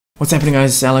What's happening,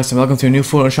 guys? It's Alex and welcome to a new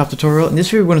Photoshop tutorial. In this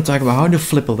video we're going to talk about how to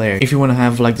flip a layer. If you want to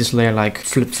have like this layer like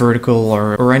flipped vertical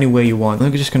or any way you want.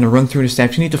 I'm just going to run through the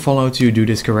steps you need to follow to do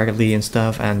this correctly and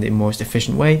stuff and the most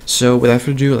efficient way. So without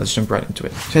further ado, let's jump right into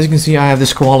it. So as you can see, I have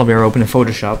this koala bear open in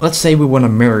Photoshop. Let's say we want to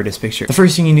mirror this picture. The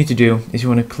first thing you need to do is you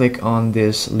want to click on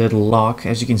this little lock,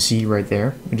 as you can see right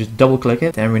there. You just double click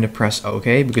it, then we're going to press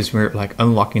OK because we're like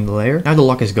unlocking the layer. Now the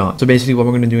lock is gone. So basically what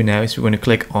we're going to do now is we're going to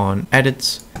click on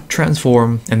Edit,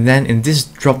 Transform, and then in this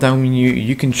drop down menu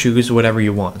you can choose whatever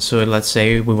you want. So let's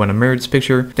say we want to mirror this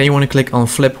picture, then you want to click on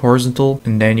Flip Horizontal,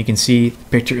 and then you can see the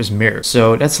picture is mirrored.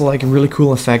 So that's like a really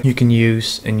cool effect you can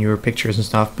use in your pictures and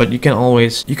stuff, but you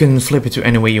can flip it to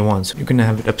any way you want. So you're gonna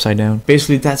have it upside down.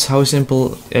 Basically that's how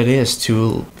simple it is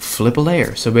to flip a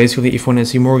layer. So basically if you want to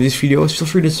see more of these videos, feel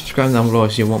free to subscribe down below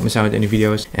so you won't miss out on any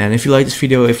videos. And if you like this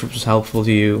video, if it was helpful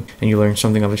to you and you learned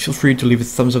something of it, feel free to leave a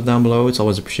thumbs up down below. It's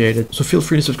always appreciated. So feel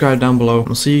free to subscribe down below.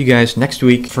 I'll see you guys next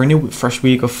week for a new fresh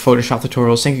week of Photoshop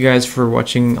tutorials. Thank you guys for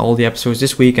watching all the episodes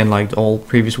this week and like all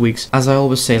previous weeks. As I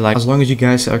always say, like as long as you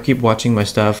guys keep watching my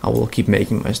stuff, I will keep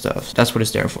making my stuff. That's what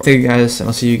it's there for. Thank you guys, and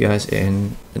I'll see you guys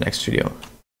in the next video.